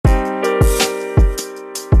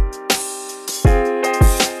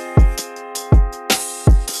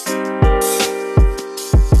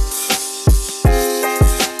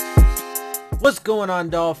going on,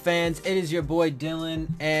 Dolphin fans? It is your boy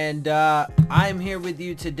Dillon, and I'm here with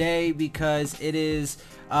you today because it is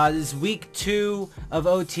this week 2 of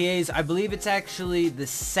OTAs. I believe it's actually the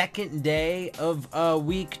second day of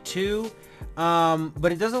week 2,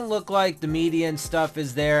 but it doesn't look like the media and stuff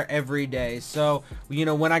is there every day. So, you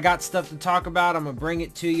know, when I got stuff to talk about, I'm gonna bring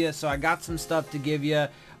it to you. So I got some stuff to give you.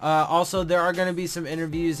 Also, there are going to be some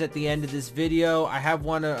interviews at the end of this video. I have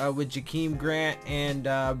one with Jakeem Grant, and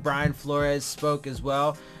Brian Flores spoke as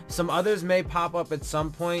well. Some others may pop up at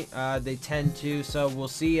some point. They tend to, so we'll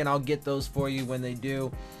see, and I'll get those for you when they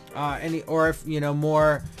do. Or if, you know,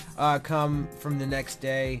 more come from the next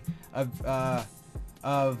day of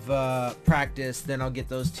practice, then I'll get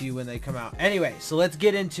those to you when they come out. Anyway, so let's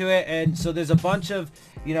get into it. And so there's a bunch of,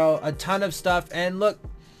 you know, a ton of stuff. And look,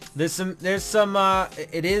 there's some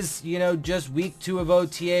it is, you know, just week 2 of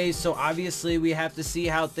OTAs, so obviously we have to see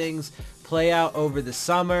how things play out over the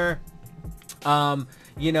summer,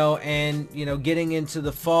 you know, and, you know, getting into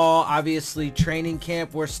the fall. Obviously training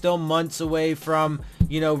camp, we're still months away from,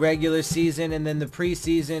 you know, regular season, and then the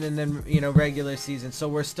preseason, and then, you know, regular season. So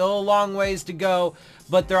we're still a long ways to go,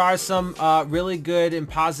 but there are some really good and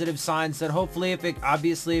positive signs that hopefully, if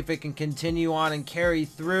it can continue on and carry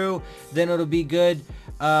through, then it'll be good.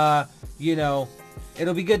 You know,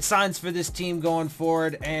 it'll be good signs for this team going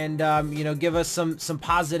forward, and you know, give us some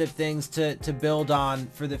positive things to build on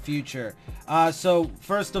for the future. So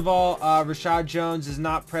first of all, Rashad Jones is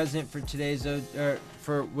not present for today's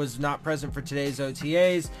was not present for today's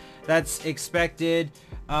OTAs. That's expected.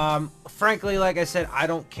 Frankly, like I said, I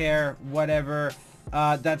don't care. Whatever.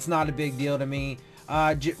 That's not a big deal to me.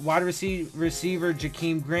 Wide receiver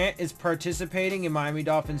Jakeem Grant is participating in Miami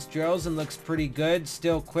Dolphins drills and looks pretty good,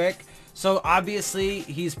 still quick. So obviously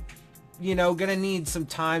he's, you know, gonna need some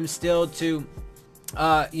time still to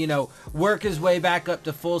you know, work his way back up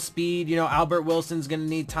to full speed. You know, Albert Wilson's gonna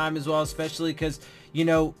need time as well, especially because, you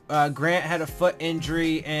know, Grant had a foot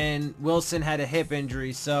injury and Wilson had a hip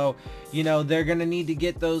injury. So, you know, they're gonna need to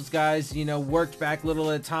get those guys, you know, worked back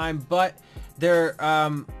little at a time. But they're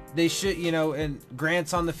they should, you know, and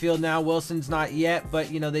Grant's on the field now, Wilson's not yet,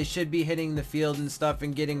 but, you know, they should be hitting the field and stuff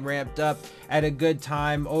and getting ramped up at a good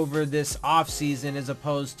time over this off season, as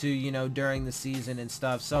opposed to, you know, during the season and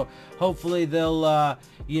stuff. So hopefully they'll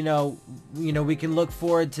you know, we can look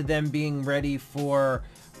forward to them being ready for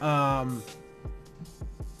you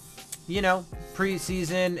know,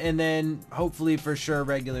 preseason, and then hopefully for sure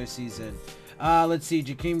regular season. Let's see,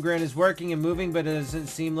 Jakeem Grant is working and moving, but it doesn't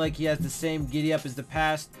seem like he has the same giddy up as the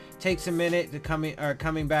past. Takes a minute to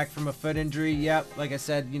coming back from a foot injury. Yep, like I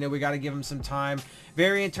said, you know, we got to give him some time.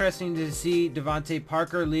 Very interesting to see Devontae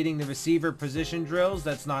Parker leading the receiver position drills.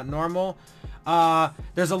 That's not normal.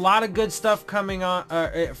 There's a lot of good stuff coming on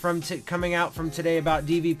coming out from today about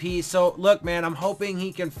DVP. So look, man, I'm hoping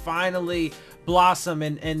he can finally blossom,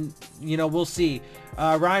 and you know, we'll see.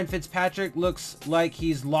 Ryan Fitzpatrick looks like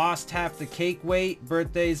he's lost half the cake weight.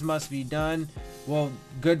 Birthdays must be done. Well,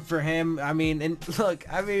 good for him. I mean, and look,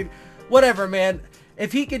 I mean, whatever, man.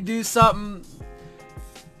 If he could do something,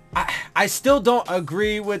 I still don't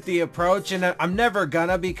agree with the approach, and I'm never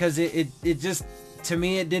gonna, because it just, to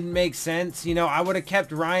me, it didn't make sense. You know, I would have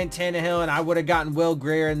kept Ryan Tannehill, and I would have gotten Will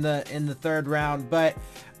Grier in the 3rd round. But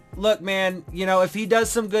look, man, you know, if he does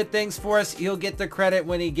some good things for us, he'll get the credit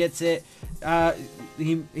when he gets it.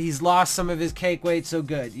 He's lost some of his cake weight, so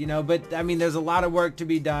good, you know, but I mean, there's a lot of work to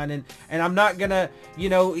be done, and I'm not gonna, you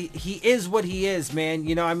know, he is what he is, man.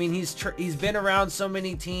 You know, I mean, he's been around so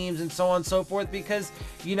many teams and so on and so forth, because,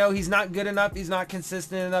 you know, he's not good enough, he's not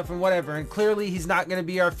consistent enough, and whatever, and clearly he's not gonna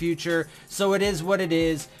be our future, so it is what it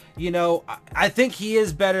is. You know, I think he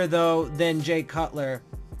is better though than Jay Cutler,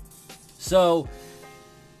 so,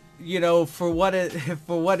 you know, for what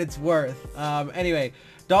it's worth. Anyway,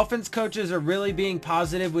 Dolphins coaches are really being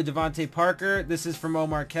positive with Devontae Parker. This is from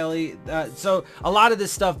Omar Kelly. So a lot of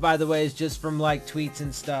this stuff, by the way, is just from like tweets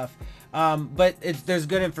and stuff. But there's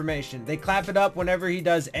good information. They clap it up whenever he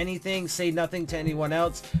does anything, say nothing to anyone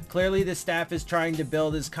else. Clearly the staff is trying to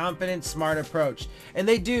build his confident, smart approach. And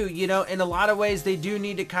they do, you know, in a lot of ways, they do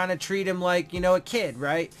need to kind of treat him like, you know, a kid,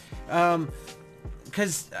 right?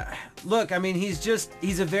 Because look, I mean,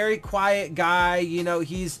 he's a very quiet guy. You know,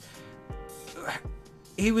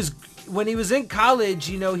 when he was in college,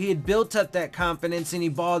 you know, he had built up that confidence and he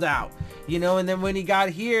balled out, you know, and then when he got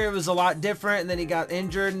here, it was a lot different, and then he got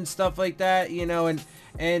injured and stuff like that, you know,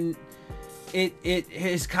 and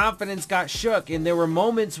his confidence got shook, and there were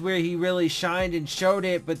moments where he really shined and showed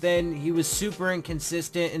it, but then he was super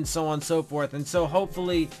inconsistent and so on and so forth. And so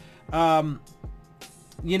hopefully,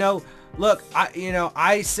 you know, look,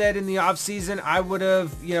 I said in the offseason I would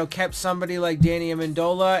have, kept somebody like Danny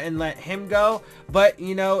Amendola and let him go. But,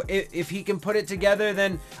 if he can put it together,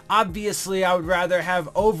 then obviously I would rather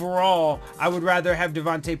have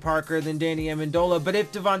Devontae Parker than Danny Amendola. But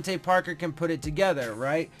if Devontae Parker can put it together,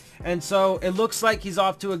 right? And so it looks like he's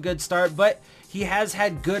off to a good start, but he has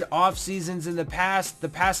had good off seasons in the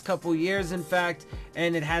past couple years, in fact,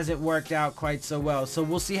 and it hasn't worked out quite so well. So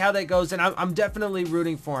we'll see how that goes, and I'm definitely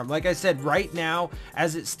rooting for him. Like I said, right now,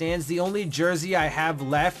 as it stands, the only jersey I have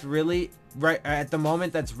left, really, right at the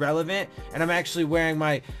moment that's relevant, and I'm actually wearing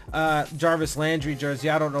my Jarvis Landry jersey.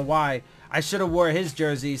 I don't know why. I should have wore his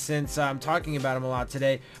jersey since I'm talking about him a lot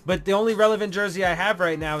today. But the only relevant jersey I have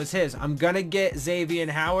right now is his. I'm gonna get Xavier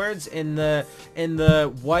Howard's in the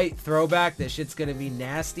white throwback. That shit's gonna be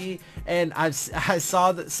nasty. And I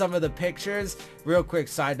saw some of the pictures. Real quick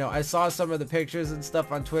side note, I saw some of the pictures and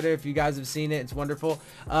stuff on Twitter. If you guys have seen it, it's wonderful.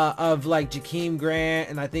 Of like Jakeem Grant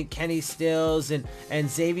and I think Kenny Stills and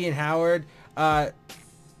Xavier Howard.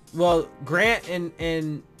 Well, Grant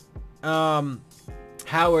and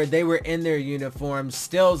Howard, they were in their uniforms.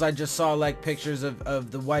 Stills, I just saw like pictures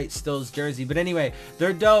of the white Stills jersey. But anyway,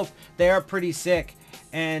 they're dope. They are pretty sick.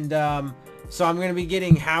 And so I'm going to be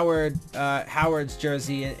getting Howard's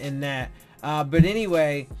jersey in that. But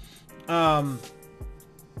anyway, the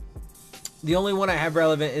only one I have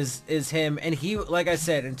relevant is him. And he, like I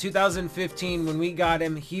said, in 2015 when we got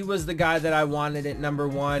him, he was the guy that I wanted at number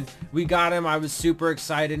 1. We got him. I was super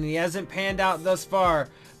excited. And he hasn't panned out thus far.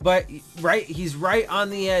 But he's right on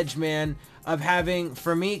the edge, man, of having,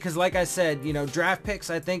 for me, because like I said, draft picks,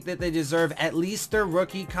 I think that they deserve at least their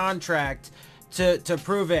rookie contract to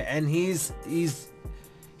prove it. And he's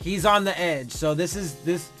on the edge. So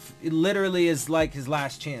this literally is like his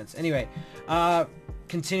last chance. Anyway,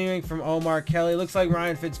 continuing from Omar Kelly, looks like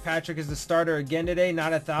Ryan Fitzpatrick is the starter again today.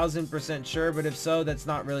 Not 1,000% sure, but if so, that's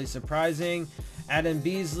not really surprising. Adam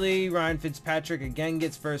Beasley, Ryan Fitzpatrick again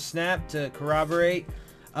gets first snap to corroborate.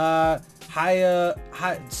 So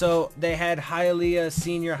they had Hialeah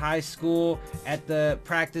Senior High School at the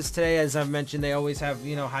practice today. As I've mentioned, they always have,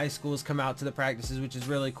 high schools come out to the practices, which is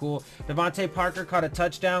really cool. Devontae Parker caught a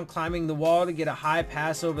touchdown climbing the wall to get a high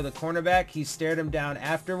pass over the cornerback. He stared him down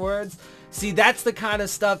afterwards. See, that's the kind of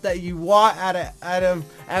stuff that you want out of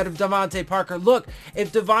Devontae Parker. Look,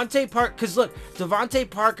 if Devontae Parker, because look, Devontae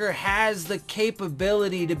Parker has the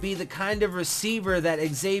capability to be the kind of receiver that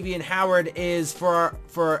Xavier Howard is for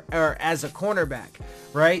as a cornerback,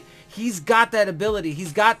 right? He's got that ability.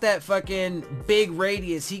 He's got that fucking big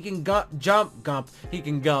radius. He can jump. He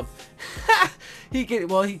can gump. He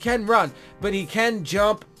can run, but he can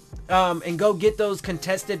jump. And go get those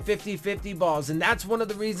contested 50-50 balls. And that's one of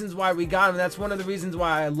the reasons why we got him. That's one of the reasons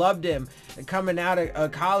why I loved him coming out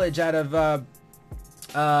of college, out of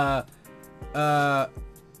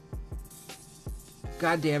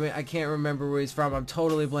God damn it, I can't remember where he's from. I'm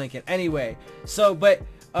totally blanking. Anyway, so but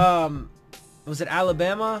was it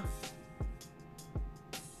Alabama?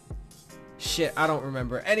 Shit, I don't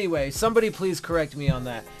remember. Anyway, somebody please correct me on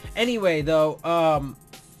that. Anyway, though,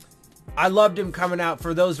 I loved him coming out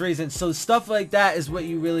for those reasons. So stuff like that is what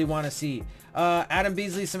you really want to see. Adam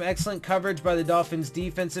Beasley, some excellent coverage by the Dolphins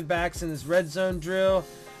defensive backs in this red zone drill.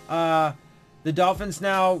 The Dolphins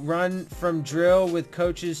now run from drill with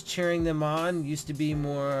coaches cheering them on. Used to be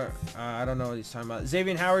more, I don't know what he's talking about.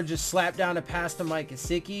 Xavier Howard just slapped down a pass to Mike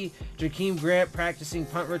Gesicki. Jakeem Grant practicing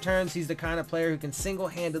punt returns. He's the kind of player who can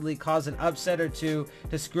single-handedly cause an upset or two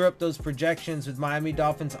to screw up those projections with Miami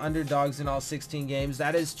Dolphins underdogs in all 16 games.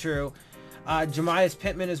 That is true. Jamias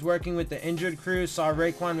Pittman is working with the injured crew. Saw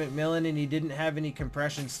Raekwon McMillan and he didn't have any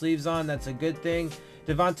compression sleeves on. That's a good thing.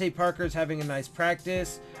 Devontae Parker's having a nice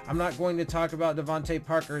practice. I'm not going to talk about Devontae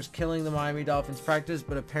Parker's killing the Miami Dolphins practice,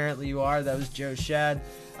 but apparently you are. That was Joe Shad.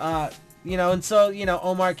 And so,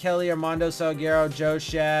 Omar Kelly, Armando Salguero, Joe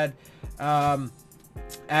Shad,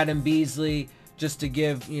 Adam Beasley, just to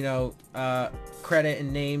give, credit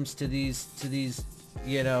and names to these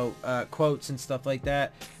quotes and stuff like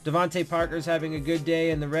that. Devontae Parker's having a good day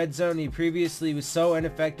in the red zone. He previously was so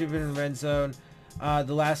ineffective in the red zone.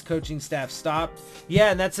 The last coaching staff stopped. Yeah,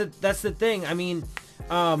 and that's the thing. I mean,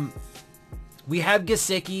 we have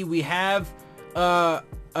Gesicki, we have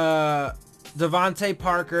Devontae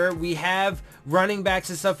Parker, we have running backs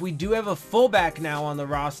and stuff. We do have a fullback now on the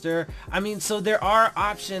roster. I mean, so there are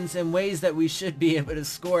options and ways that we should be able to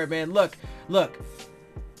score, man. Look.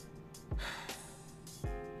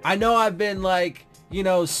 I know I've been like,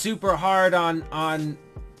 super hard on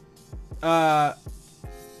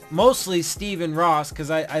mostly Stephen Ross,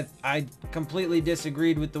 because I completely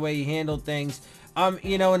disagreed with the way he handled things, and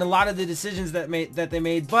a lot of the decisions that they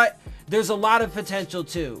made. But there's a lot of potential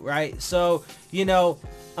too, right? So, you know,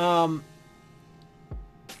 I'm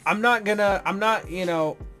not, you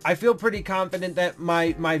know, I feel pretty confident that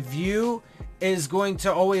my view is going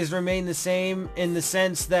to always remain the same, in the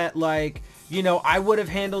sense that, like, you know, I would have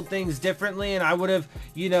handled things differently, and I would have,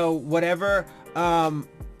 you know, whatever,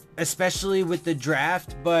 especially with the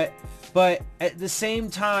draft, but at the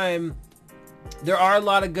same time, there are a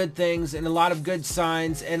lot of good things and a lot of good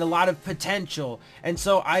signs and a lot of potential. And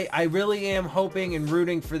so I really am hoping and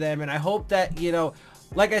rooting for them. And I hope that, you know,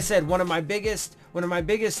 like I said, one of my biggest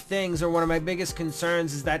things, or one of my biggest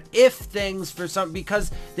concerns, is that if things, for some,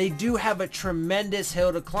 because they do have a tremendous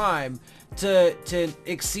hill to climb to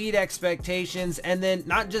exceed expectations, and then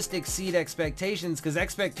not just exceed expectations, because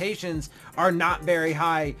expectations are not very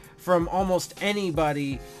high from almost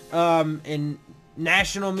anybody in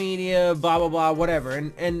national media, blah blah blah, whatever,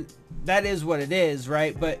 and that is what it is,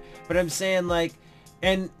 right? But I'm saying, like,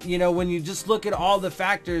 and you know, when you just look at all the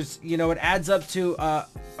factors, you know, it adds up to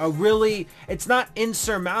a really, it's not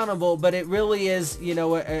insurmountable, but it really is, you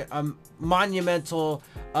know, a monumental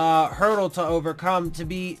hurdle to overcome, to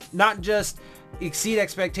be not just exceed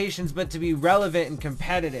expectations, but to be relevant and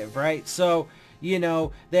competitive, right? So, you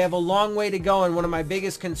know, they have a long way to go, and one of my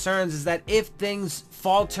biggest concerns is that if things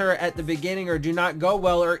falter at the beginning or do not go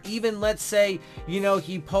well, or even, let's say, you know,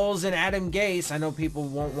 he pulls an Adam Gase. I know people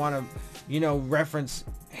won't want to, you know,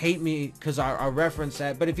 hate me because I'll reference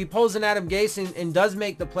that, but if he pulls an Adam Gase and does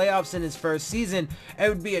make the playoffs in his first season, it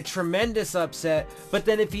would be a tremendous upset. But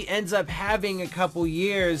then if he ends up having a couple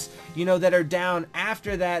years, you know, that are down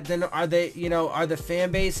after that, then are they, you know, are the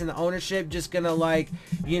fan base and the ownership just gonna, like,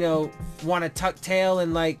 you know, want to tuck tail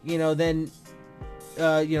and, like, you know, then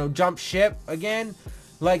you know, jump ship again?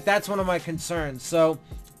 Like, that's one of my concerns. So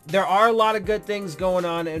there are a lot of good things going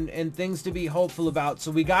on, and things to be hopeful about. So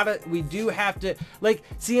we do have to, like,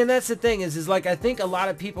 see, and that's the thing is like, I think a lot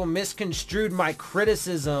of people misconstrued my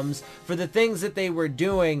criticisms for the things that they were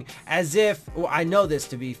doing, as if, well, I know this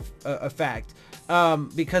to be a fact,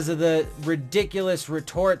 because of the ridiculous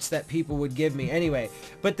retorts that people would give me anyway,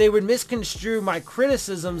 but they would misconstrue my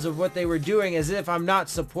criticisms of what they were doing as if I'm not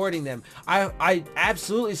supporting them. I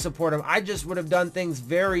absolutely support them. I just would have done things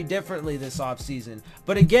very differently this offseason.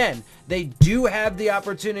 But again, they do have the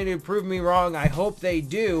opportunity to prove me wrong. I hope they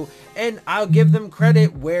do, and I'll give them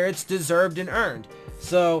credit where it's deserved and earned.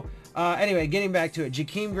 So anyway, getting back to it,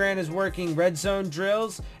 Jakeem Grant is working red zone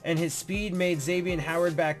drills, and his speed made Xavier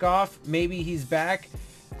Howard back off. Maybe he's back.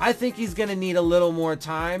 I think he's going to need a little more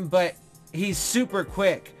time, but he's super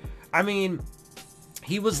quick. I mean,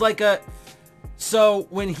 he was like so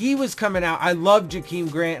when he was coming out, I loved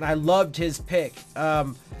Jakeem Grant, and I loved his pick.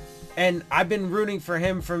 And I've been rooting for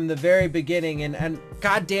him from the very beginning, and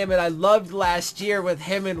god damn it, I loved last year with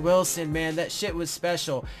him and Wilson, man. That shit was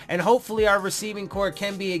special, and hopefully our receiving core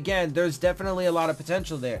can be again. There's definitely a lot of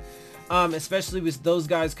potential there, especially with those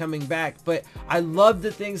guys coming back. But I loved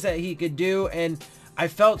the things that he could do, and I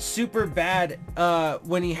felt super bad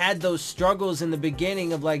when he had those struggles in the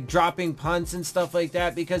beginning of, like, dropping punts and stuff like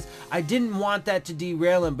that, because I didn't want that to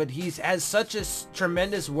derail him. But he has such a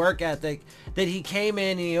tremendous work ethic that he came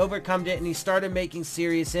in and he overcome it, and he started making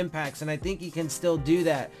serious impacts, and I think he can still do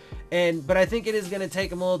that. But I think it is going to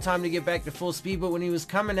take him a little time to get back to full speed. But when he was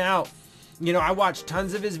coming out, you know, I watched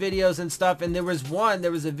tons of his videos and stuff, and there was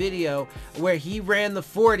a video where he ran the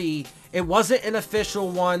 40. It wasn't an official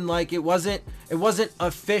one, like, it wasn't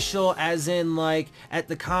official as in, like, at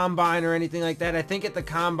the combine or anything like that. I think at the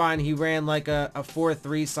combine he ran like a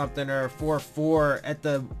 4.3 something, or a 4.4 at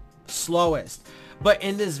the slowest. But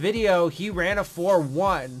in this video, he ran a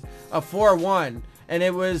 4.1, and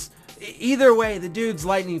it was, either way, the dude's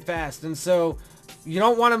lightning fast. And so you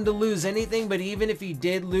don't want him to lose anything, but even if he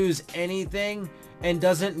did lose anything and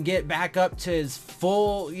doesn't get back up to his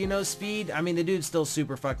full, you know, speed, I mean, the dude's still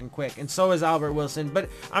super fucking quick, and so is Albert Wilson. But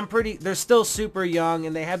they're still super young,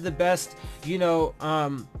 and they have the best, you know,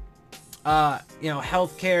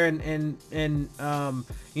 healthcare and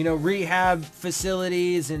you know, rehab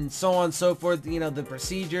facilities and so on and so forth, you know, the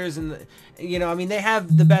procedures and the, you know, I mean, they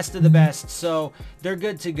have the best of the best, so they're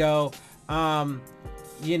good to go.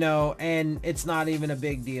 You know, and it's not even a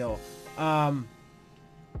big deal.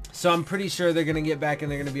 So I'm pretty sure they're going to get back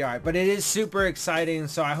and they're going to be all right. But it is super exciting,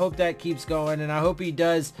 so I hope that keeps going, and I hope he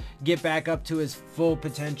does get back up to his full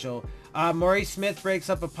potential. Maurice Smith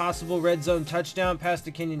breaks up a possible red zone touchdown pass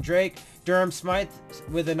to Kenyon Drake. Durham Smythe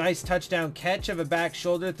with a nice touchdown catch of a back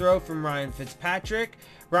shoulder throw from Ryan Fitzpatrick.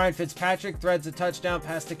 Ryan Fitzpatrick threads a touchdown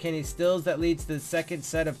pass to Kenny Stills that leads to the second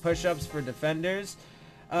set of push-ups for defenders.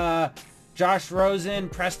 Josh Rosen,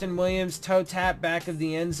 Preston Williams toe tap back of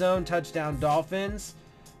the end zone, touchdown Dolphins.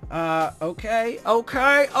 Okay.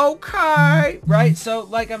 Right? So,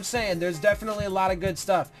 like I'm saying, there's definitely a lot of good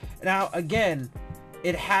stuff. Now, again,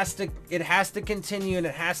 it has to continue and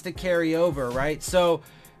it has to carry over, right? So,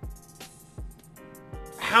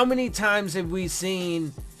 how many times have we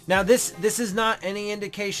seen, now this is not any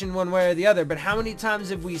indication one way or the other, but how many times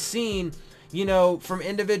have we seen, you know, from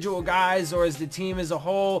individual guys or as the team as a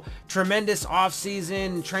whole, tremendous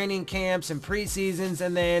off-season training camps and preseasons,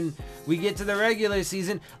 and then we get to the regular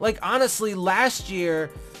season? Like, honestly, last year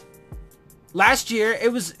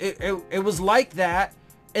it was like that.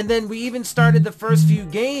 And then we even started the first few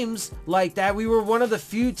games like that. We were one of the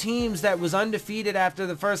few teams that was undefeated after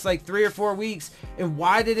the first like 3 or 4 weeks. And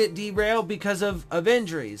why did it derail? Because of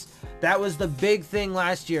injuries. That was the big thing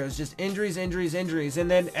last year. It was just injuries. And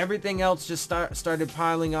then everything else just started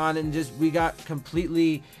piling on, and just we got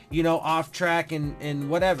completely, you know, off track and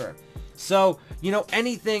whatever. So, you know,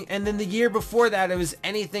 anything. And then the year before that, it was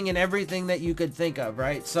anything and everything that you could think of,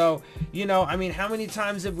 right? So, you know, I mean, how many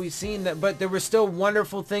times have we seen that? But there were still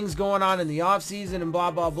wonderful things going on in the off season and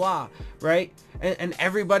blah, blah, blah, right? And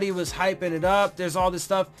everybody was hyping it up. There's all this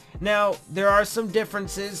stuff. Now, there are some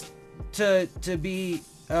differences to be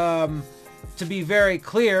very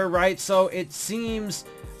clear, right? So it seems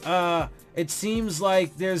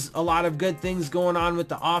like there's a lot of good things going on with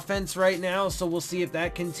the offense right now, so we'll see if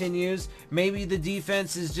that continues. Maybe the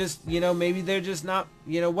defense is just, you know, maybe they're just not,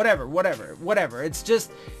 you know, whatever. It's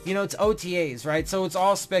just, you know, it's OTAs, right? So it's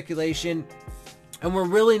all speculation, and we're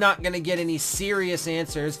really not going to get any serious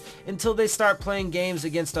answers until they start playing games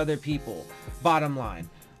against other people, bottom line.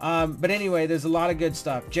 But anyway, there's a lot of good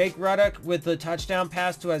stuff. Jake Ruddock with the touchdown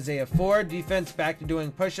pass to Isaiah Ford. Defense back to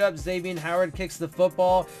doing push-ups. Xavier Howard kicks the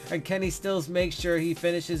football, and Kenny Stills makes sure he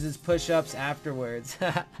finishes his push-ups afterwards.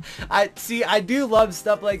 I do love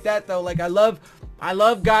stuff like that, though. Like, I love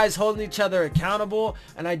guys holding each other accountable,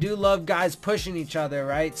 and I do love guys pushing each other,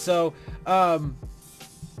 right? So,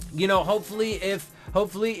 you know, hopefully if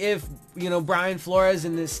you know, Brian Flores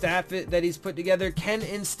and the staff that he's put together can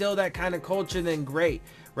instill that kind of culture, then great,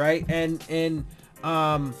 right? And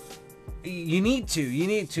you need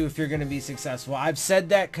to if you're going to be successful. I've said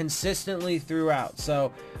that consistently throughout.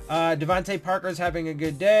 So Devontae Parker's having a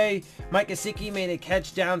good day. Mike Gesicki made a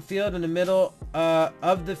catch downfield in the middle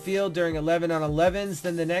of the field during 11-on-11s.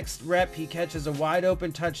 Then the next rep, he catches a wide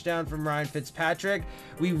open touchdown from Ryan Fitzpatrick.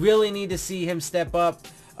 We really need to see him step up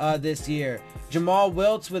this year. Jamal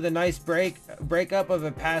Wiltz with a nice breakup of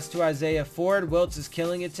a pass to Isaiah Ford. Wiltz is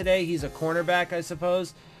killing it today. He's a cornerback, I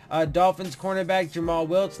suppose. Dolphins cornerback Jamal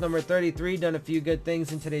Wiltz, number 33, done a few good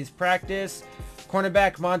things in today's practice.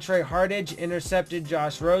 Cornerback Montre Hardage intercepted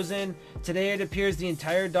Josh Rosen. Today it appears the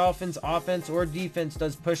entire Dolphins offense or defense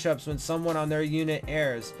does push-ups when someone on their unit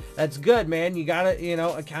errs. That's good, man. You gotta, you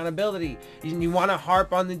know, accountability. You want to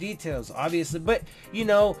harp on the details, obviously. But, you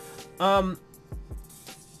know,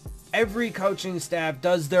 every coaching staff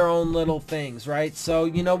does their own little things, right? So,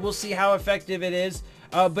 you know, we'll see how effective it is.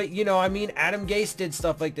 But, you know, I mean, Adam Gase did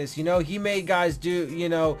stuff like this. You know, he made guys do, you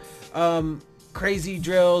know, crazy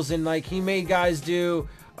drills, and, like, he made guys do,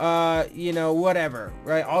 you know, whatever,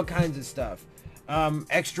 right? All kinds of stuff.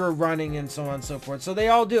 Extra running and so on and so forth. So they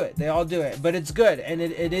all do it. But it's good. And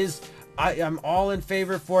it is... I'm all in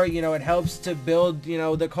favor for it. You know, it helps to build, you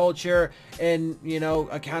know, the culture and, you know,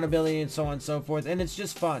 accountability and so on and so forth. And it's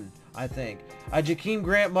just fun, I think. Jakeem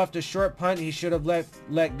Grant muffed a short punt he should have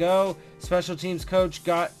let go. Special teams coach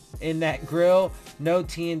got in that grill. No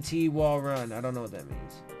TNT wall run. I don't know what that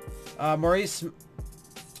means. Maurice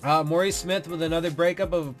Smith with another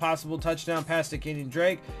breakup of a possible touchdown pass to Kenyon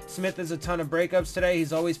Drake. Smith has a ton of breakups today.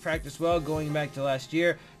 He's always practiced well going back to last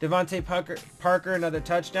year. Devontae Parker another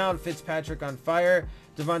touchdown. Fitzpatrick on fire.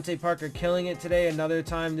 Devontae Parker killing it today. Another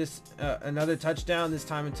touchdown, this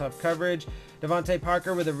time in tough coverage. Devontae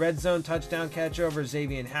Parker with a red zone touchdown catch over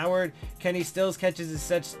Xavier Howard. Kenny Stills catches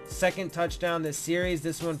his second touchdown this series,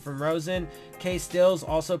 this one from Rosen. K. Stills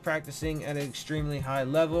also practicing at an extremely high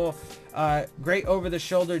level. Great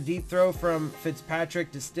over-the-shoulder deep throw from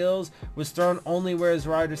Fitzpatrick to Stills. Was thrown only where his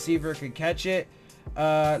wide receiver could catch it.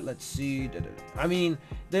 Let's see. I mean,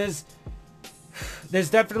 there's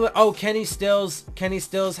definitely... Oh, Kenny Stills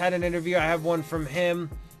had an interview. I have one from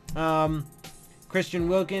him. Christian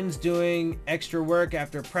Wilkins doing extra work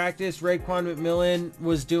after practice. Raekwon McMillan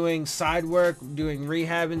was doing side work, doing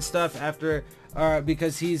rehab and stuff after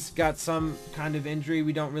because he's got some kind of injury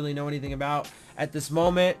we don't really know anything about at this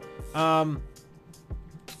moment. Brian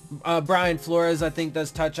Flores, I think,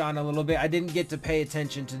 does touch on a little bit. I didn't get to pay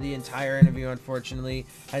attention to the entire interview, unfortunately.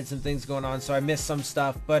 Had some things going on, so I missed some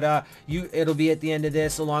stuff. But it'll be at the end of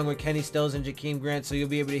this, along with Kenny Stills and Jakeem Grant, so you'll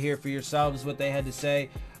be able to hear for yourselves what they had to say.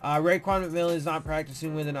 Raekwon McMillan is not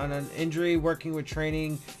practicing with an injury, working with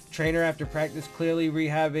trainer after practice, clearly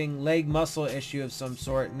rehabbing leg muscle issue of some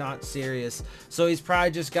sort, not serious. So he's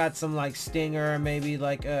probably just got some like stinger, maybe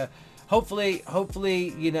like a, hopefully,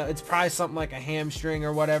 you know, it's probably something like a hamstring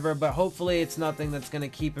or whatever, but hopefully it's nothing that's going to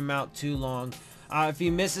keep him out too long. If he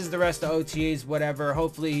misses the rest of OTAs, whatever,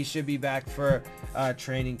 hopefully he should be back for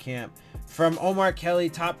training camp. From Omar Kelly,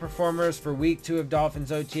 top performers for week 2 of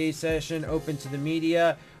Dolphins OTA session, open to the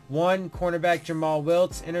media. 1, cornerback Jamal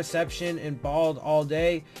Wiltz, interception and balled all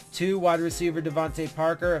day. 2, wide receiver Devontae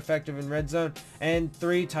Parker, effective in red zone. And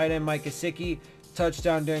 3, tight end Mike Gesicki,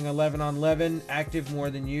 touchdown during 11-on-11, active more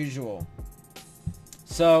than usual.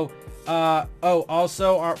 So,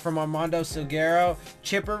 also from Armando Silguero,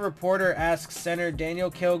 Chipper reporter asks center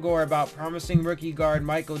Daniel Kilgore about promising rookie guard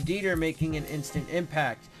Michael Dieter making an instant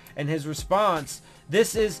impact. And his response,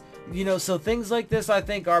 this is, you know, so things like this I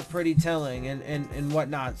think are pretty telling and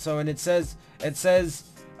whatnot. So, and it says,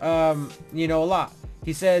 you know, a lot.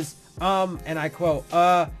 He says, and I quote,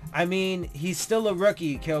 I mean, he's still a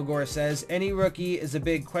rookie, Kilgore says. Any rookie is a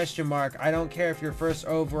big question mark. I don't care if you're first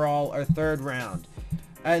overall or third round.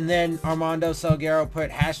 And then Armando Salguero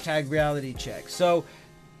put hashtag reality check. So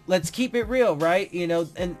let's keep it real, right? You know,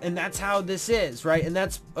 and that's how this is, right? And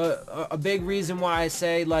that's a big reason why I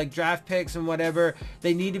say, like, draft picks and whatever,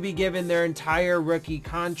 they need to be given their entire rookie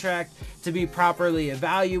contract to be properly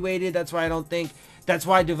evaluated. That's why I don't think, that's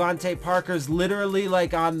why Devontae Parker's literally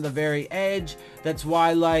like on the very edge. That's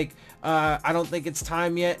why, like, I don't think it's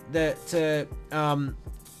time yet to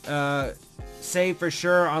say for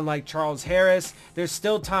sure on like Charles Harris. There's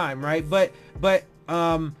still time, right? But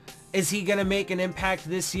is he gonna make an impact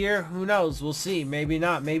this year? Who knows? We'll see. Maybe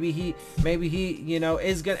not. Maybe he you know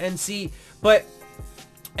is gonna, and see. But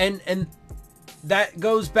and that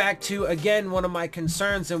goes back to, again, one of my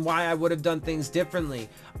concerns and why I would have done things differently.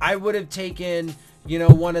 I would have taken, you know,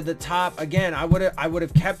 one of the top, again, I would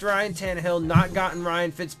have kept Ryan Tannehill, not gotten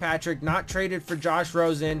Ryan Fitzpatrick, not traded for Josh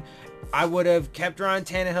Rosen. I would have kept Ryan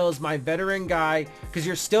Tannehill as my veteran guy, because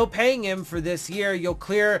you're still paying him for this year. You'll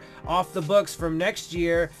clear off the books from next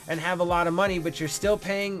year and have a lot of money, but you're still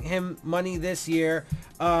paying him money this year.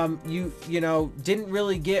 You know, didn't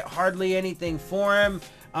really get hardly anything for him.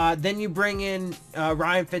 Then you bring in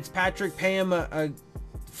Ryan Fitzpatrick, pay him a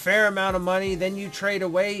fair amount of money. Then you trade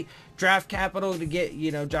away draft capital to get,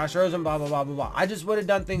 you know, Josh Rosen, blah, blah, blah, blah, blah. I just would have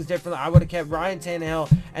done things differently. I would have kept Ryan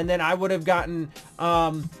Tannehill, and then I would have gotten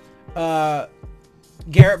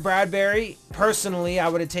Garrett Bradbury. Personally, I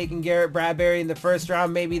would have taken Garrett Bradbury in the first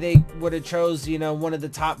round. Maybe they would have chose, you know, one of the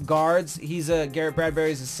top guards. Garrett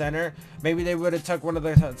Bradbury's a center. Maybe they would have took one of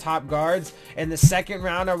the top guards. In the second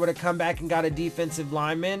round, I would have come back and got a defensive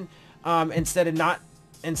lineman instead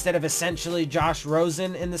of essentially Josh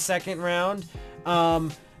Rosen in the second round.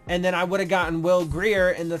 And then I would have gotten Will Grier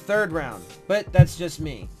in the third round. But that's just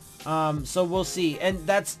me. So we'll see. And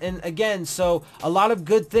again, so a lot of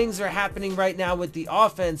good things are happening right now with the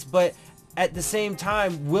offense, but at the same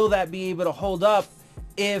time, will that be able to hold up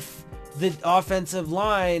if the offensive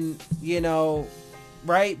line, you know,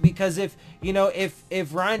 right? Because if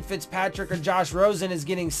Ryan Fitzpatrick or Josh Rosen is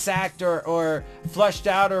getting sacked or flushed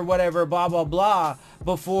out or whatever, blah, blah, blah,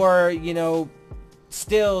 before, you know,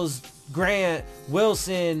 Stills, Grant,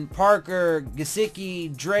 Wilson, Parker,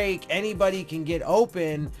 Gesicki, Drake, anybody can get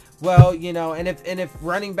open. Well, you know, and if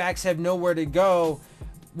running backs have nowhere to go,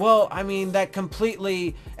 well, I mean, that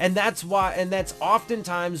completely, and that's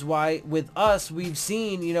oftentimes why with us, we've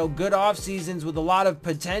seen, you know, good off seasons with a lot of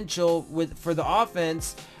potential for the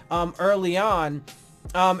offense early on.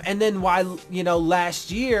 And then why, you know, last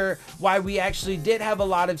year, why we actually did have a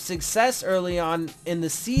lot of success early on in the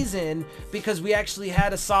season, because we actually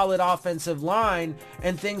had a solid offensive line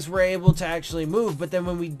and things were able to actually move. But then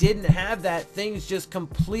when we didn't have that, things just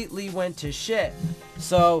completely went to shit.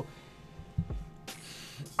 So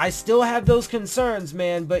I still have those concerns,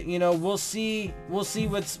 man, but, you know, we'll see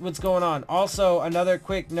what's going on. Also, another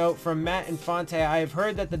quick note from Matt Infante. I have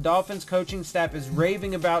heard that the Dolphins coaching staff is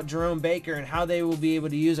raving about Jerome Baker and how they will be able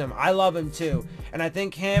to use him. I love him too. And I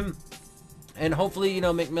think him, and hopefully, you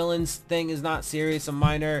know, McMillan's thing is not serious, a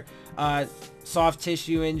minor soft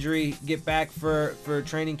tissue injury, get back for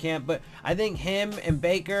training camp. But I think him and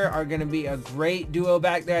Baker are going to be a great duo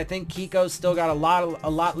back there. I think Kiko's still got a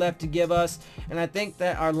lot left to give us, and I think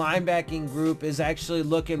that our linebacking group is actually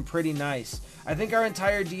looking pretty nice. I think our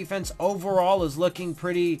entire defense overall is looking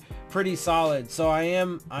pretty solid. So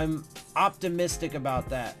I'm optimistic about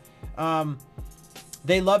that.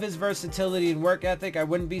 They love his versatility and work ethic. I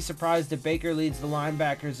wouldn't be surprised if Baker leads the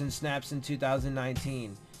linebackers in snaps in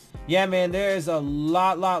 2019. Yeah, man, there's a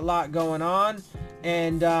lot going on.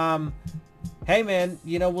 And hey man,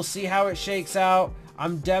 you know, we'll see how it shakes out.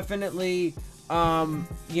 I'm definitely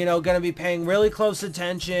you know, gonna be paying really close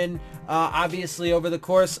attention obviously over the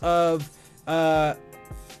course of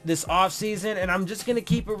this off season, and I'm just gonna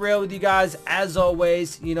keep it real with you guys as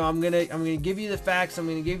always. You know, I'm gonna give you the facts, I'm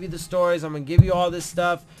gonna give you the stories, I'm gonna give you all this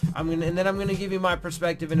stuff, and then I'm gonna give you my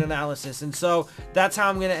perspective and analysis. And so that's how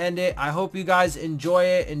I'm gonna end it. I hope you guys enjoy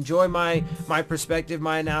it, enjoy my perspective,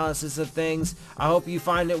 my analysis of things. I hope you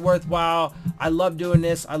find it worthwhile. I love doing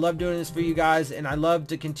this. I love doing this for you guys, and I love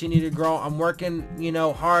to continue to grow. I'm working, you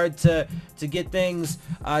know, hard to get things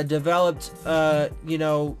developed, you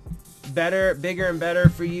know, better, bigger and better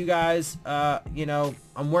for you guys. You know,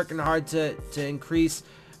 I'm working hard to increase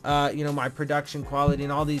you know, my production quality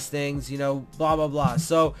and all these things, you know, blah blah blah.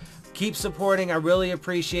 So keep supporting. I really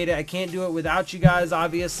appreciate it. I can't do it without you guys,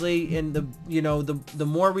 obviously. And the, you know, the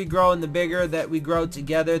more we grow and the bigger that we grow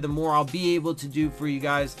together, the more I'll be able to do for you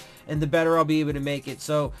guys, and the better I'll be able to make it.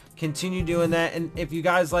 So continue doing that. And if you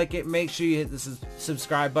guys like it, make sure you hit the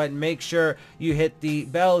subscribe button. Make sure you hit the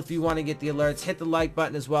bell if you want to get the alerts. Hit the like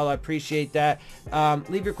button as well. I appreciate that.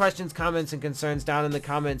 Leave your questions, comments, and concerns down in the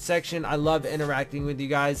comment section. I love interacting with you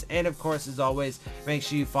guys. And of course, as always, make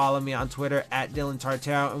sure you follow me on Twitter at Dillon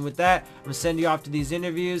Tartaro. And with that, I'm gonna send you off to these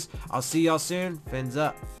interviews. I'll see y'all soon. Fins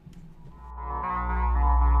up.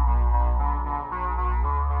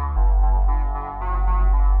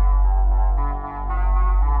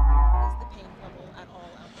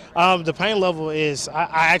 The pain level is,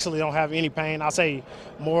 I actually don't have any pain. I'll say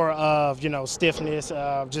more of, you know, stiffness,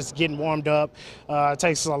 just getting warmed up. It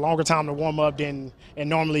takes a longer time to warm up than it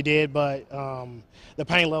normally did, but the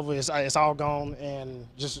pain level is, it's all gone and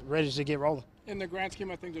just ready to get rolling. In the grand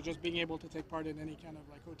scheme of things, or just being able to take part in any kind of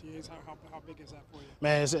like OTAs, how big is that for you?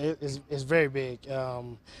 Man, it's very big.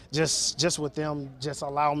 Just with them, just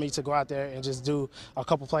allow me to go out there and just do a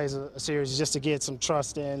couple plays a series, just to get some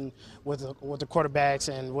trust in with the quarterbacks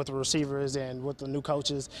and with the receivers and with the new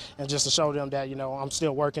coaches, and just to show them that, you know, I'm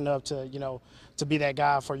still working up to, you know, to be that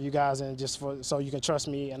guy for you guys, and just so you can trust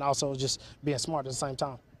me, and also just being smart at the same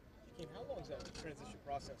time. How long does that transition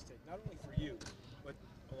process take? Not only for you, but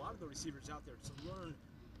a lot of the receivers out there to learn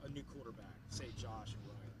a new quarterback, say Josh and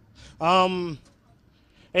Ryan?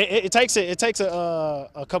 It takes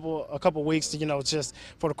a couple weeks to, you know, just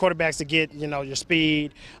for the quarterbacks to get, you know, your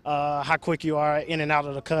speed, how quick you are in and out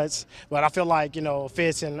of the cuts. But I feel like, you know,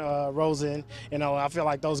 Phins and Rosen, you know, I feel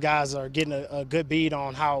like those guys are getting a good beat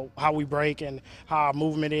on how we break and how our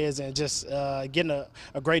movement is, and just getting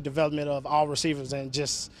a great development of all receivers, and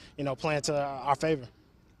just, you know, playing to our favor.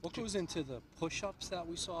 What goes into the push-ups that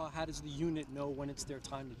we saw? How does the unit know when it's their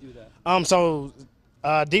time to do that? So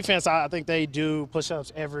defense, I think they do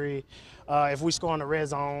push-ups every if we score in the red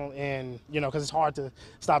zone, and, you know, because it's hard to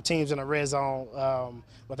stop teams in the red zone,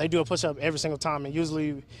 but they do a push-up every single time, and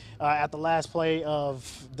usually at the last play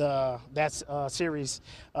of that series,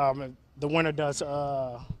 the winner does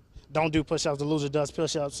don't do push-ups, the loser does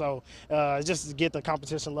push-ups. So just to get the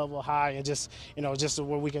competition level high, and just, you know, just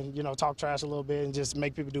where we can, you know, talk trash a little bit and just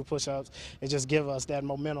make people do push-ups and just give us that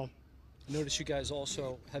momentum. I notice you guys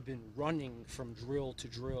also have been running from drill to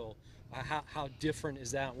drill. How different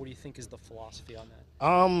is that? What do you think is the philosophy on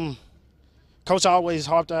that? Coach always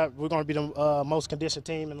harped that we're going to be the most conditioned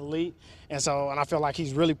team in the league, and I feel like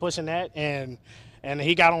he's really pushing that. And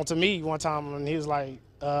he got on to me one time, and he was like,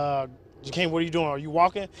 Jakeem, what are you doing? Are you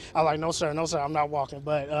walking? I was like, no sir, I'm not walking.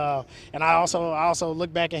 But and I also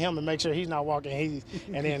look back at him and make sure he's not walking.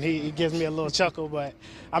 And then he gives me a little chuckle. But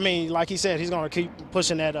I mean, like he said, he's going to keep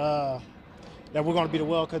pushing that that we're going to be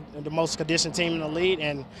the most conditioned team in the league,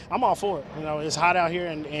 and I'm all for it. You know, it's hot out here,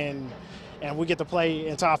 and we get to play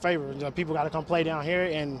into our favor. You know, people got to come play down here,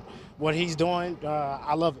 and what he's doing,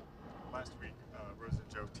 I love it. Last week, Rosen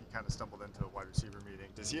joked he kind of stumbled into a wide receiver meeting.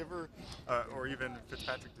 Does he ever, or even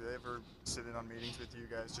Fitzpatrick, do they ever sit in on meetings with you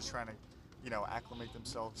guys, just trying to, you know, acclimate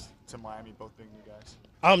themselves to Miami, both being new guys?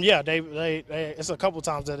 Yeah, they it's a couple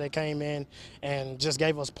times that they came in and just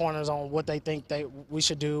gave us pointers on what they think we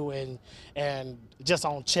should do, and just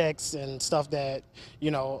on checks and stuff that,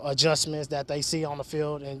 you know, adjustments that they see on the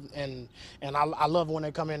field, and I love when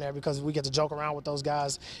they come in there, because we get to joke around with those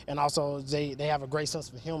guys, and also they have a great sense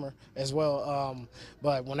of humor as well.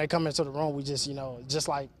 But when they come into the room, we just, you know, just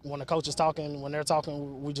like when the coach is talking, when they're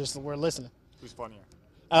talking, we're listening. Who's funnier?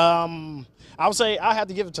 I would say I have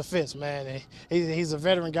to give it to Phins, man. He's a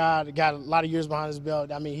veteran guy, got a lot of years behind his belt.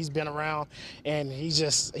 I mean, he's been around, and he's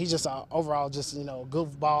just overall just, you know,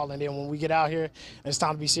 goofball. And then when we get out here and it's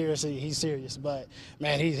time to be serious, he's serious. But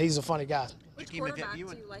man, he's a funny guy. Which quarterback do you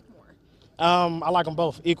like more? I like them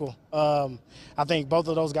both equal. I think both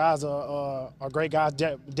of those guys are great guys,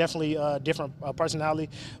 definitely different personality,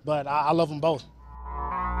 but I love them both.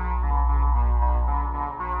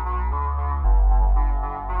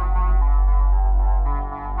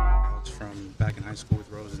 From back in high school with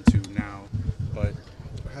Rosen to now, but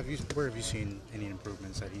where have you seen any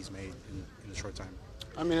improvements that he's made in the short time?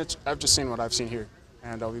 I mean, I've just seen what I've seen here,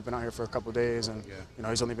 and we've been out here for a couple of days, and Yeah. you know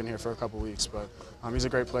he's only been here for a couple of weeks, but he's a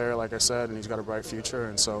great player, like I said, and he's got a bright future,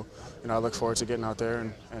 and so I look forward to getting out there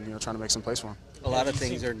and trying to make some plays for him. A lot of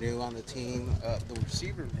things are new on the team. The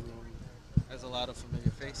receiver room has a lot of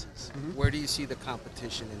familiar faces. Where do you see the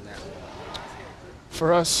competition in that?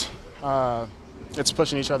 For us, it's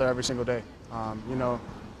pushing each other every single day.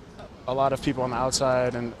 A lot of people on the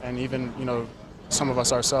outside and even some of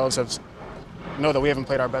us ourselves know that we haven't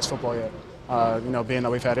played our best football yet. Being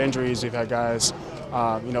that we've had injuries, we've had guys,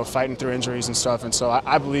 fighting through injuries and stuff. And so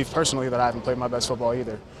I believe personally that I haven't played my best football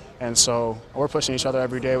either. And so we're pushing each other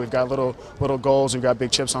every day. We've got little goals. We've got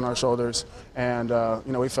big chips on our shoulders. And,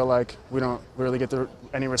 we feel like we don't really get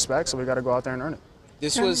any respect, so we got to go out there and earn it.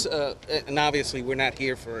 This was, and obviously we're not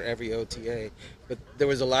here for every OTA, but there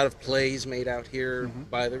was a lot of plays made out here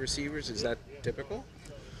by the receivers. Is that typical?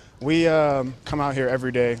 We come out here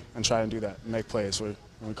every day and try and do that, and make plays. We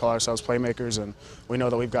call ourselves playmakers, and we know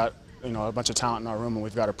that we've got a bunch of talent in our room, and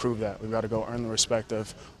we've got to prove that. We've got to go earn the respect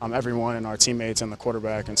of everyone and our teammates and the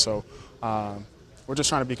quarterback. And so we're just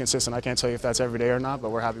trying to be consistent. I can't tell you if that's every day or not, but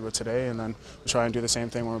we're happy with today, and then we'll try and do the same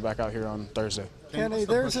thing when we're back out here on Thursday. Kenny,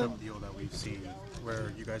 there's a push-up deal that we've seen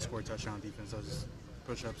where you guys score a touchdown, defense does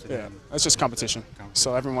push-ups. Yeah, that's just competition.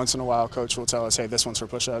 So every once in a while, coach will tell us, hey, this one's for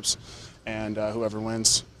push-ups, and whoever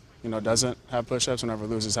wins, doesn't have push-ups, whoever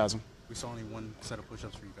loses has them. We saw only one set of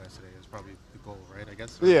push-ups for you guys today. It was probably the goal, right? I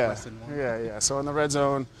guess. Yeah. So in the red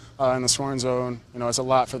zone, in the scoring zone, it's a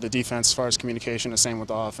lot for the defense as far as communication. The same with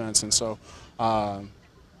the offense, and so,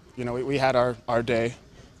 we had our day,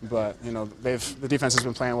 but the defense has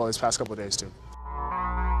been playing well these past couple of days too.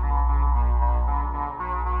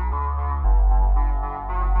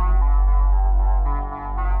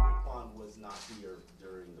 Was not here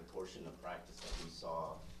during the portion of practice that we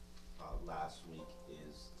saw last week.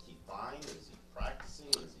 Is he fine? Is he practicing?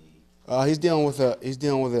 Is he? He's dealing with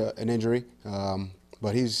an injury,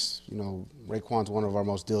 but he's Raekwon's one of our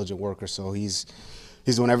most diligent workers, so he's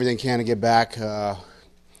doing everything he can to get back,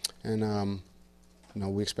 and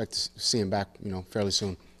we expect to see him back fairly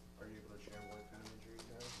soon. Are you able to share what kind of injury he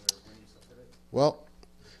has, or when he suffered it? Well,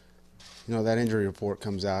 that injury report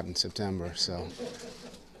comes out in September, so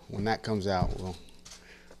when that comes out,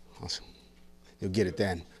 you'll get it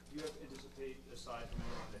then. Do you anticipate, aside from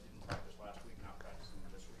anyone that didn't practice last week, not practicing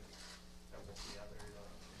this week, that we'll see out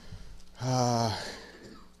there?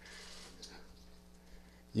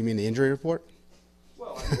 You mean the injury report?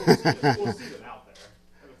 Well, I mean, we'll see them out there.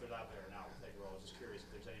 If they're out there now, we'll take a roll. I was just curious if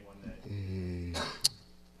there's anyone that you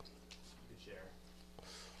could share.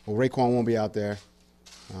 Well, Raekwon won't be out there.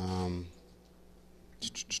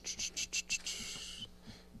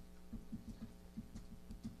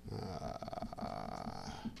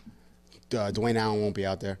 Dwayne Allen won't be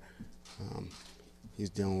out there. He's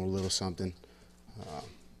dealing with a little something.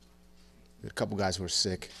 A couple guys who are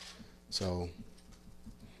sick. So,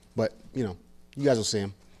 but, you guys will see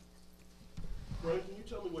him. Brian, can you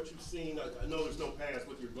tell me what you've seen? I know there's no pass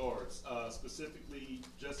with your guards, specifically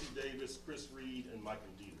Jesse Davis, Chris Reed, and Michael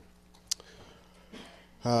Dillon.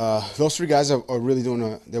 Those three guys are really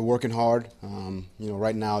they're working hard.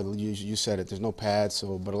 Right now, you said it, there's no pads,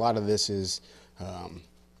 but a lot of this is,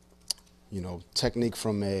 technique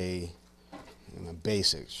from a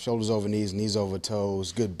basic, shoulders over knees, knees over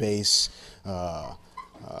toes, good base. As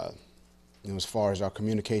far as our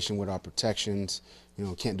communication with our protections,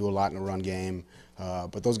 can't do a lot in the run game.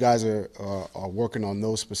 But those guys are working on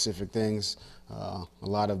those specific things. A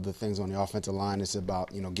lot of the things on the offensive line is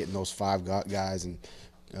about, getting those five guys and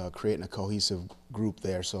creating a cohesive group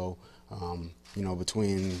there. So,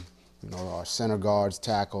 between, our center guards,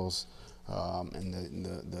 tackles, and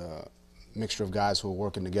the mixture of guys who are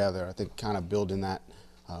working together, I think kind of building that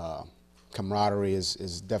camaraderie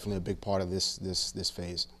is definitely a big part of this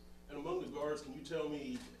phase. And among the guards, can you tell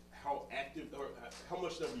me how active or how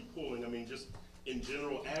much they'll be pulling? I mean, just in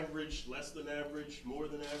general, average, less than average, more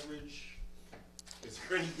than average? Is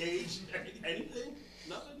there any gauge? Anything?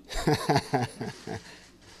 Nothing?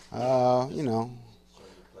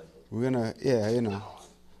 We're gonna,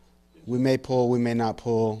 we may pull, we may not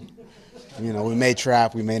pull. We may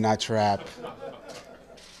trap, we may not trap.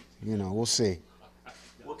 We'll see.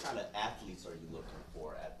 What kind of athletes are you looking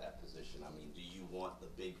for at that position? I mean, do you want the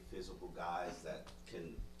big physical guys that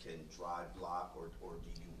can drive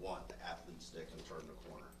athletes that can turn the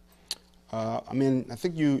corner? I mean, I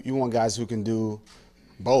think you want guys who can do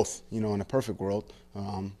both, you know, in a perfect world.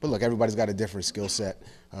 But look, everybody's got a different skill set.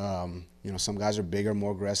 You know, some guys are bigger,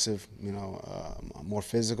 more aggressive, you know, more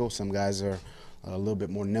physical. Some guys are a little bit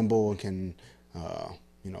more nimble and can,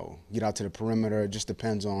 you know, get out to the perimeter. It just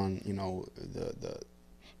depends on, you know,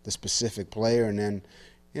 the specific player. And then,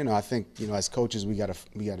 you know, I think, you know, as coaches, we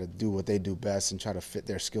gotta do what they do best and try to fit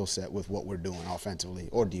their skill set with what we're doing offensively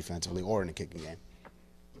or defensively or in the kicking game.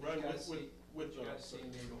 Ryan,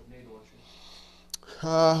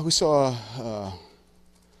 We saw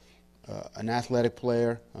an athletic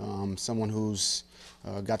player, someone who's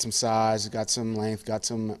got some size, got some length, got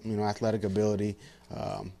some, you know, athletic ability.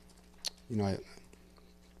 You know, I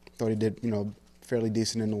thought he did, you know, fairly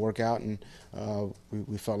decent in the workout, and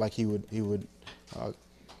we felt like he would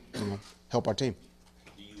you know, help our team.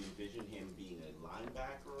 Do you envision him being a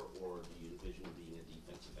linebacker, or do you envision him being a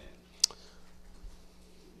defensive end?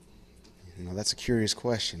 You know, that's a curious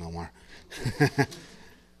question, Omar.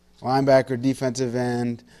 Linebacker, defensive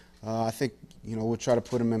end. I think, you know, we'll try to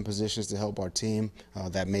put him in positions to help our team.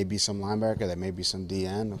 That may be some linebacker, that may be some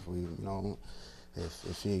DN. If we, you know, if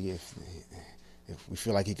we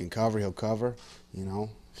feel like he can cover, he'll cover. You know,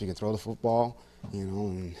 if he can throw the football, you know,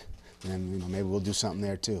 and then, you know, maybe we'll do something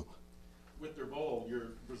there too. with their ball, your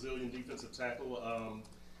Brazilian defensive tackle,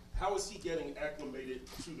 how is he getting acclimated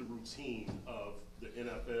to the routine of the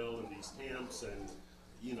NFL and these camps and,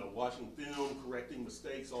 you know, watching film, correcting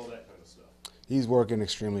mistakes, all that kind of stuff? He's working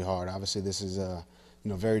extremely hard. Obviously, this is you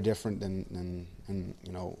know, very different than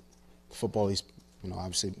you know, football. He's, you know,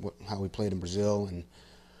 obviously how we played in Brazil, and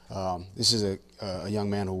this is a young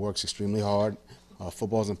man who works extremely hard.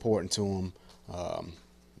 Football is important to him,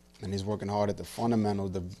 and he's working hard at the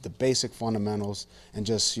fundamentals, the basic fundamentals, and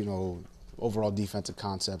just, you know, overall defensive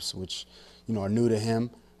concepts, which, you know, are new to him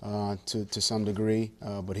to some degree.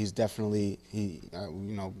 But he's definitely you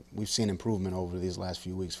know, we've seen improvement over these last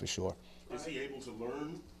few weeks for sure. Is he able to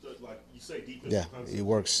learn, like you say, defensive Yeah, concepts? he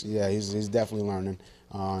works. Yeah, he's definitely learning,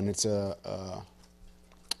 and it's a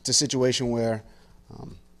situation where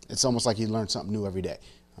it's almost like he learns something new every day.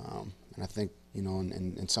 And I think, you know,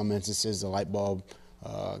 in some instances, the light bulb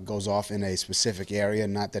goes off in a specific area.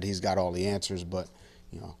 Not that he's got all the answers, but,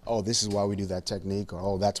 you know, oh, this is why we do that technique, or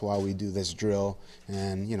oh, that's why we do this drill.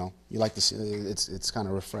 And, you know, you like to see, it's kind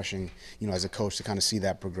of refreshing, you know, as a coach, to kind of see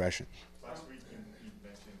that progression. Last week you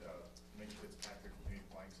mentioned maybe Fitzpatrick maybe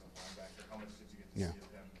playing some linebacker. How much did you get to see of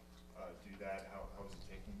him do that? How was it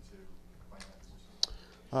taking to play that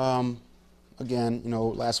position? Again, you know,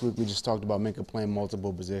 last week we just talked about Minka playing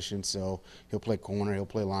multiple positions. So he'll play corner, he'll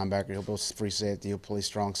play linebacker, he'll play free safety, he'll play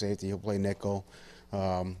strong safety, he'll play nickel. You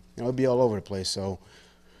know, it'll be all over the place. So,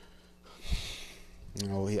 you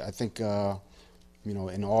know, I think, you know,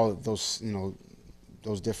 in all of those, you know,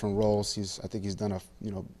 those different roles, I think he's done a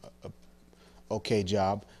okay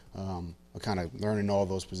job of kind of learning all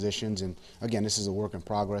those positions. And again, this is a work in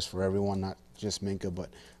progress for everyone, not just Minka,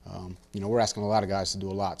 but you know, we're asking a lot of guys to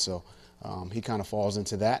do a lot. So he kind of falls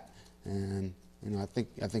into that, and, you know,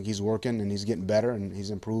 I think he's working and he's getting better and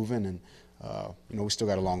he's improving, and you know, we still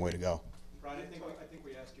got a long way to go. Brian, I think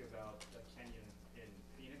we asked you about Kenyon in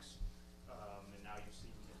Phoenix, and now you've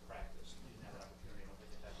seen him in practice. You didn't have an opportunity, I don't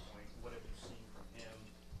think, at that point. What have you seen from him?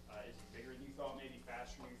 Is he bigger than you thought? Maybe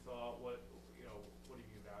faster than you thought? What have you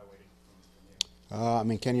evaluated from him? I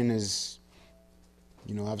mean, Kenyon is,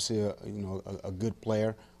 you know, obviously a good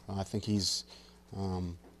player. I think he's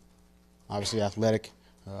obviously athletic,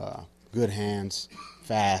 good hands,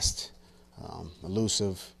 fast,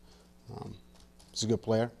 elusive. He's a good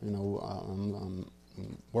player. You know,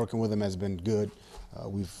 working with him has been good.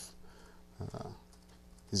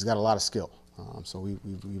 He's got a lot of skill. So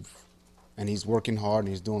and he's working hard, and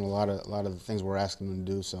he's doing a lot of the things we're asking him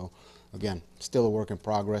to do. So, again, still a work in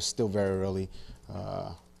progress, still very early.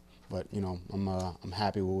 But, you know, I'm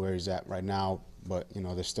happy with where he's at right now. But, you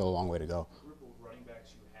know, there's still a long way to go. The group of running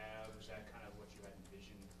backs you have, is that kind of what you had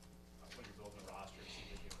envisioned when you're building the roster? It seems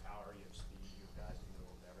like you have power, you have speed, you have guys in the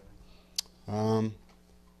middle of everything.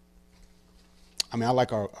 I mean, I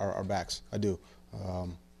like our backs. I do.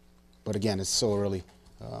 But again, it's so early.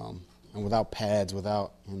 And without pads,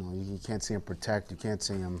 without, you know, you can't see him protect. You can't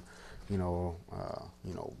see him, you know,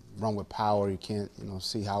 run with power. You can't, you know,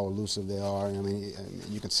 see how elusive they are. I mean,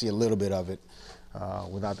 you can see a little bit of it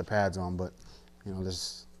without the pads on. But, you know,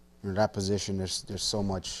 there's, you know, that position. There's so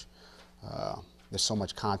much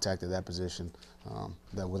contact at that position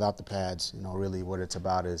that without the pads, you know, really what it's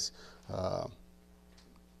about is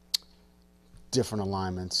different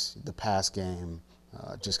alignments, the pass game,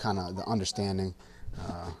 just kind of the understanding.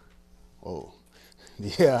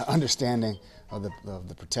 the understanding of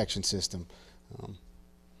the protection system.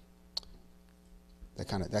 That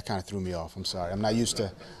kind of threw me off. I'm sorry. I'm not used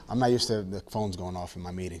to the phones going off in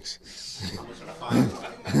my meetings.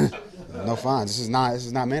 No fines. This is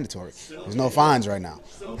not mandatory. There's no fines right now.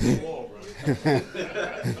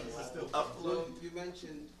 You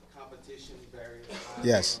mentioned competition various times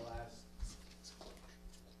Yes. in the last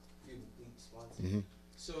few weeks, months. Mm-hmm.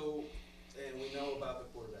 So, and we know about the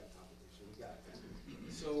quarterback competition. We got that.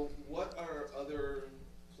 So, what are other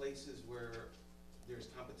places where there's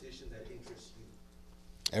competition that interests you?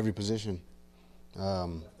 Every position.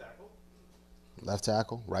 Left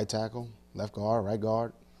tackle, right tackle, left guard, right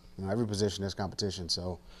guard. Every position there's competition.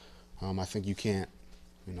 So I think we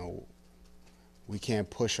can't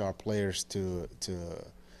push our players to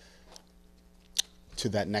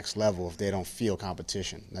that next level if they don't feel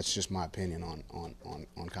competition. That's just my opinion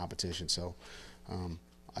on competition. So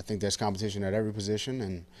I think there's competition at every position,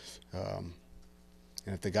 and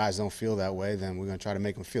if the guys don't feel that way, then we're going to try to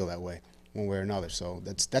make them feel that way one way or another. So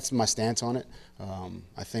that's my stance on it.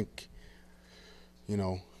 I think,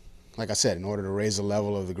 like I said, in order to raise the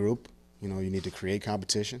level of the group, you need to create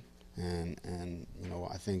competition, and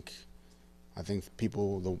I think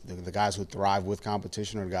people, the guys who thrive with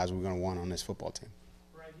competition are the guys we're going to want on this football team.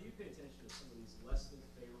 Brian, do you pay attention to some of these less than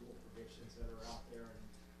favorable predictions that are out there,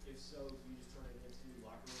 and if so, do you just turn it into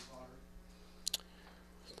locker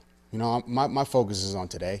room fodder? My focus is on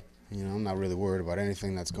today. I'm not really worried about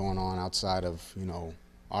anything that's going on outside of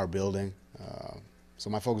our building. So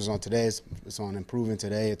my focus is on today. It's on improving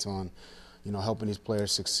today. It's on helping these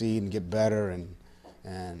players succeed and get better and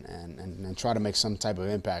try to make some type of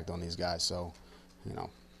impact on these guys. So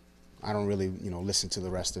I don't really listen to the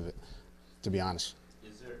rest of it, to be honest.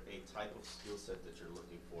 Is there a type of skill set that you're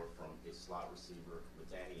looking for from a slot receiver? With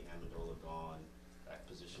Danny Amendola gone, that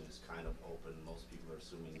position is kind of open. Most people are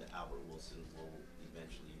assuming that Albert Wilson will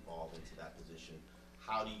eventually evolve into that position.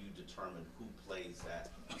 How do you determine who plays that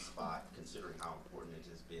spot, considering how important it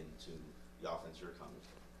has been to the offense you're coming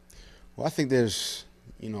from? Well, I think there's,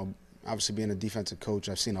 obviously being a defensive coach,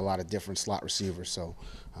 I've seen a lot of different slot receivers. So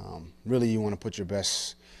really you want to put your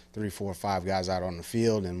best 3, 4, 5 guys out on the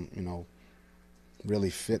field and,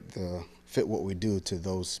 really fit what we do to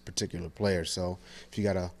those particular players. So if you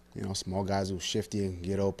got small guys who are shifty and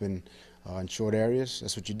get open in short areas,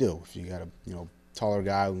 that's what you do. If you got a, taller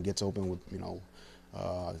guy who gets open with,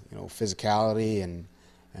 physicality and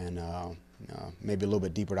maybe a little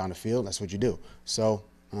bit deeper down the field, that's what you do. So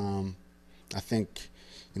I think,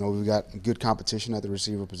 we've got good competition at the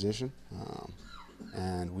receiver position,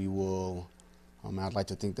 and we will. I'd like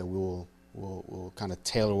to think that we'll kind of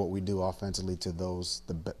tailor what we do offensively to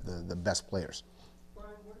the best players.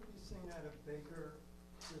 Brian, what have you seen out of Baker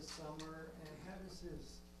this summer, and how does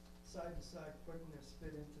his side-to-side quickness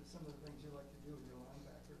fit into some of the things you like to do with your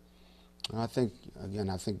linebacker?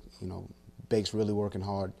 I think Bake's really working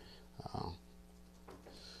hard.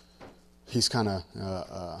 He's kind of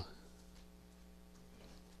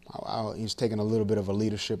he's taken a little bit of a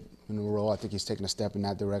leadership in the role. I think he's taken a step in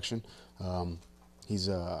that direction. He's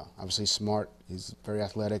obviously smart. He's very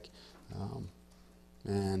athletic,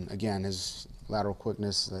 and again, his lateral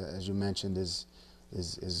quickness, as you mentioned, is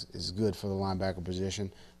good for the linebacker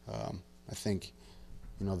position. I think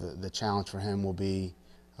the challenge for him will be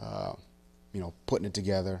putting it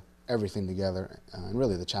together, everything together, and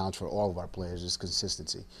really the challenge for all of our players is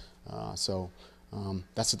consistency.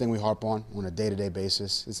 That's the thing we harp on a day-to-day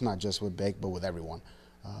basis. It's not just with Bake, but with everyone.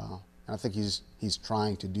 And I think he's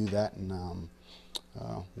trying to do that, and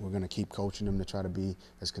we're going to keep coaching him to try to be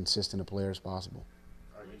as consistent a player as possible.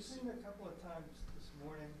 We've seen a couple of times this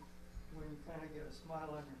morning when you kind of get a smile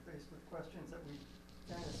on your face with questions that we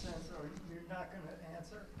kind of sense, or you're not going to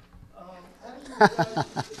answer.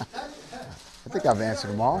 I think I've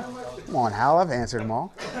answered them all. Come on, Hal, I've answered them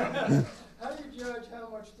all. How do you judge how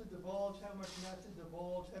much to divulge, how much not to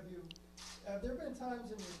divulge? Have there been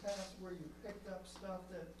times in your past where you picked up stuff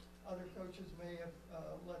that other coaches may have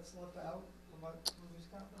let slip out from this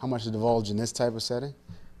conference? How much to divulge in this type of setting?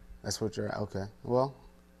 That's what you're, okay. Well,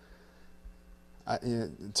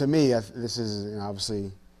 to me, this is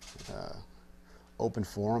obviously open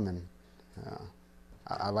forum, and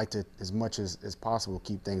I like to, as much as possible,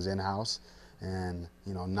 keep things in-house and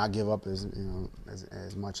not give up as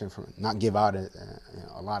much not give out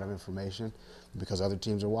a lot of information because other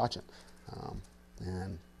teams are watching.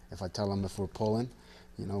 And if I tell them if we're pulling,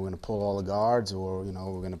 we're going to pull all the guards, or we're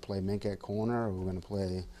going to play Mink at corner, or we're going to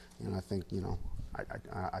play, I think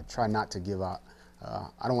I try not to give out.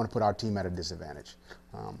 I don't want to put our team at a disadvantage.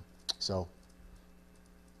 So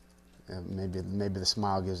maybe the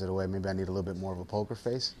smile gives it away. Maybe I need a little bit more of a poker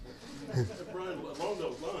face. Brian, along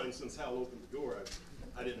those lines, since Hal opened the door,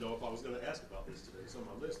 I didn't know if I was going to ask about this today. It's on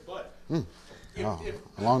my list, but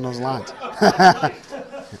Along those lines.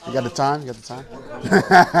 You got the time? You got the time?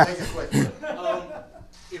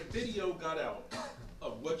 If video got out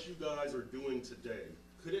of what you guys are doing today,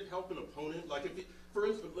 could it help an opponent? Like, for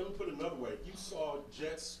instance, let me put it another way. If you saw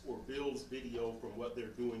Jets or Bills video from what they're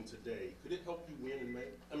doing today, could it help you win in May?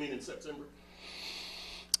 I mean, in September?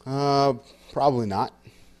 Probably not.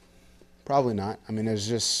 Probably not. I mean, there's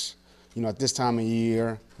just, at this time of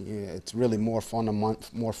year, it's really more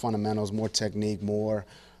fundamentals, more technique, more,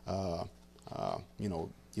 your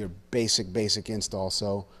basic install.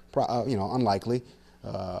 So, unlikely.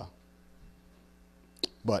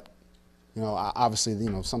 But,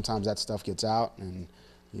 obviously, sometimes that stuff gets out, and,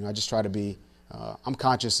 I just try to be, I'm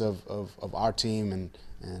conscious of our team, and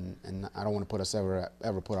I don't want to put us ever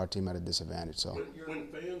put our team at a disadvantage. So when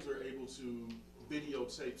fans are able to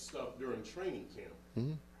videotape stuff during training camp,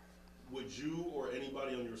 would you or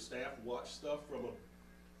anybody on your staff watch stuff from a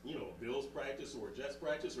Bills practice or a Jets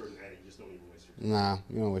practice, or you just don't even waste your time? Nah,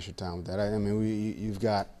 you don't waste your time with that. I mean, we've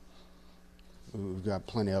got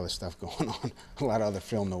plenty of other stuff going on, a lot of other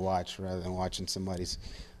film to watch rather than watching somebody's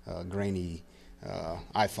grainy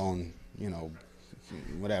iPhone,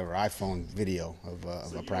 whatever iPhone video of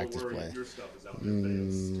a practice play. Your stuff is out there,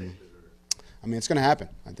 fans tape it, I mean, it's going to happen.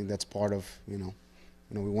 I think that's part of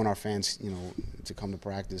we want our fans to come to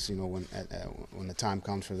practice when the time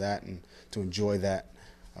comes for that, and to enjoy that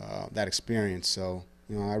experience. So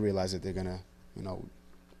I realize that they're going to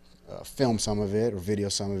film some of it or video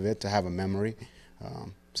some of it to have a memory.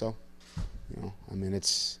 So I mean,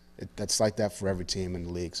 that's like that for every team in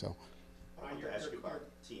the league. So. I wanted to ask you about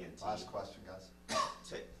TNT. Last question, guys.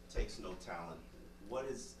 Takes no talent. What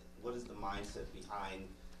is the mindset behind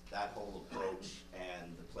that whole approach,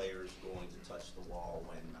 and the players going to touch the wall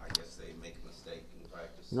when I guess they make a mistake in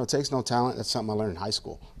practice? It takes no talent. That's something I learned in high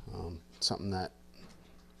school. Something that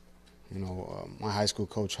my high school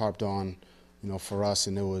coach harped on, for us,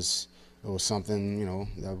 and it was something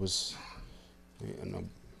that was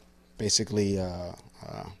basically a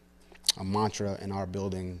mantra in our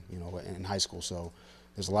building, in high school. So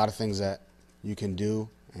there's a lot of things that you can do,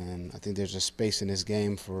 and I think there's a space in this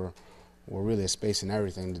game or really a space in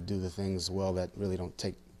everything to do the things well that really don't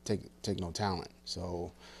take no talent.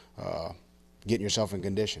 So getting yourself in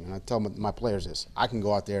condition. And I tell my players this: I can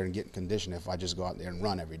go out there and get in condition if I just go out there and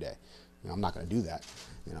run every day. I'm not going to do that,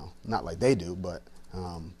 not like they do, but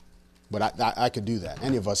I could do that.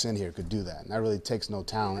 Any of us in here could do that. And that really takes no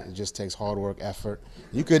talent. It just takes hard work, effort.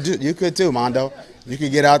 You could too, Mondo. You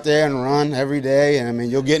could get out there and run every day, and I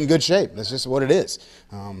mean, you'll get in good shape. That's just what it is.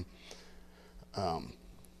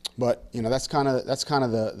 But that's kind of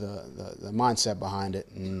the mindset behind it.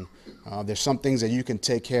 And there's some things that you can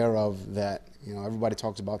take care of that everybody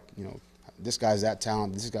talks about. This guy's that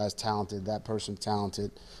talented. This guy's talented. That person's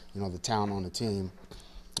talented. The talent on the team.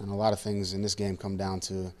 And a lot of things in this game come down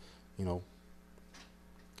to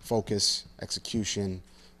focus, execution.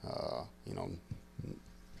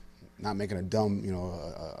 Not making a dumb,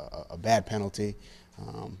 a bad penalty.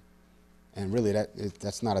 And really,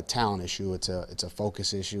 that's not a talent issue. It's a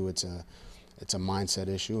focus issue. It's a mindset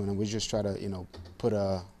issue. And we just try to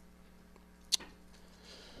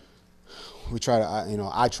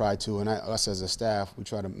I try to, and us as a staff, we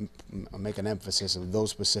try to make an emphasis of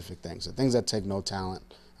those specific things. The things that take no talent.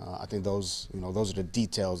 I think those are the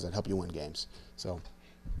details that help you win games. So.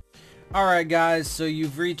 Alright guys, so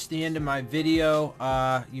you've reached the end of my video,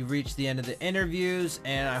 you've reached the end of the interviews,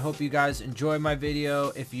 and I hope you guys enjoy my video.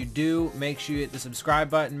 If you do, make sure you hit the subscribe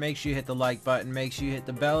button, make sure you hit the like button, make sure you hit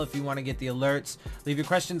the bell if you want to get the alerts. Leave your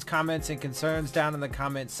questions, comments, and concerns down in the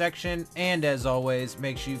comment section, and as always,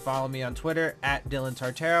 make sure you follow me on Twitter @Dillon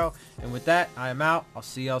Tartaro. And with that, I am out. I'll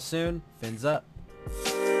see y'all soon. Fins up.